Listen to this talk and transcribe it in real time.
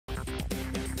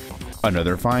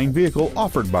Another fine vehicle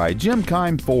offered by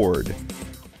Keim Ford.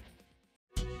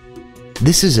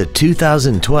 This is a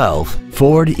 2012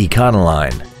 Ford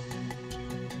Econoline.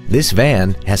 This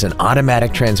van has an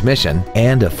automatic transmission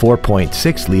and a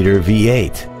 4.6-liter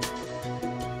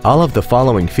V8. All of the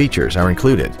following features are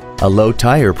included: a low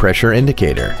tire pressure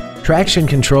indicator, traction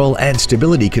control and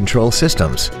stability control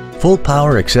systems, full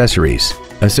power accessories,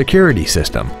 a security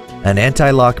system, an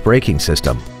anti-lock braking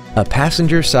system, a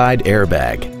passenger side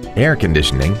airbag, air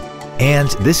conditioning, and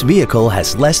this vehicle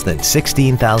has less than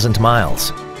 16,000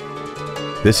 miles.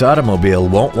 This automobile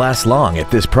won't last long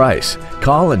at this price.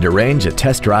 Call and arrange a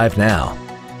test drive now.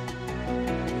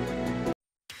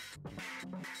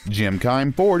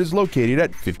 Keim Ford is located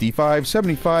at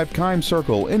 5575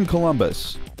 Keimcircle in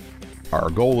Columbus.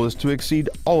 Our goal is to exceed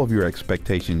all of your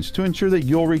expectations to ensure that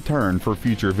you'll return for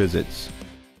future visits.